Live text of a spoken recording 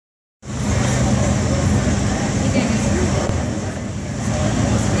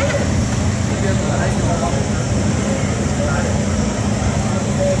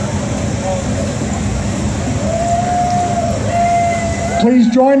Please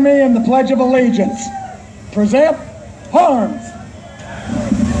join me in the Pledge of Allegiance. Present arms.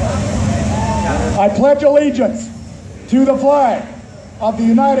 I pledge allegiance to the flag of the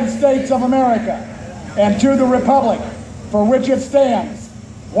United States of America and to the republic for which it stands,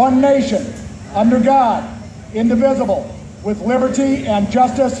 one nation, under God, indivisible, with liberty and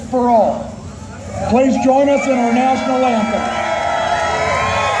justice for all. Please join us in our national anthem.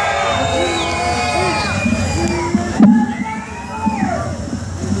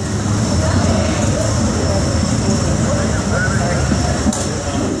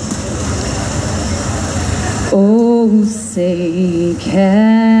 Oh, say,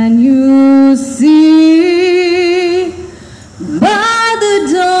 can you see by the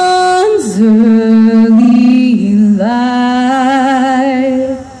dawn's early light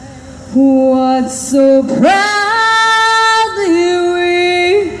what so proudly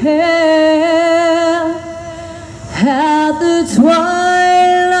we hailed at the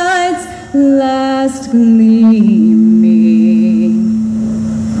twilight's last gleaming,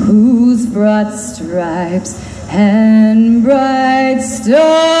 whose broad stripes and bright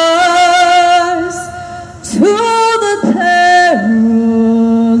stars to the perilous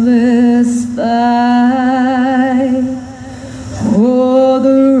fight. Oh,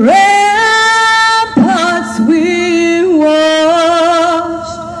 the ramparts we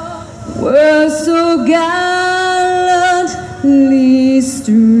watched were so gallantly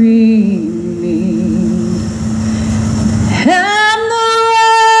streaming, and the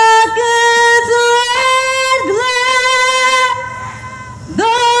rockets' red glare,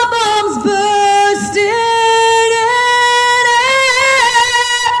 the bombs bursting in air,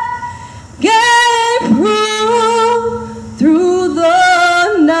 gave proof through the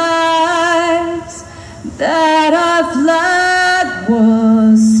night that our flag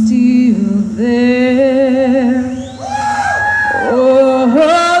was still there.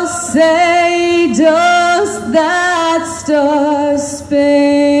 Oh, say, does that star-spangled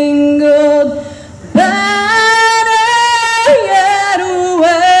banner yet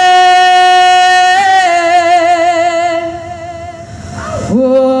wave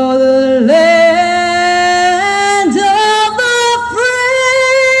for the land of the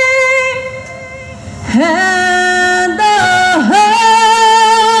free and the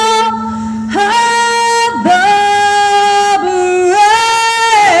home of the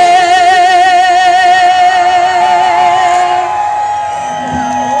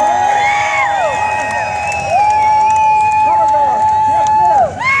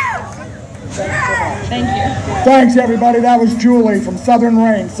Thank you. Thanks, everybody. That was Julie from Southern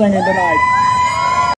Reign singing tonight.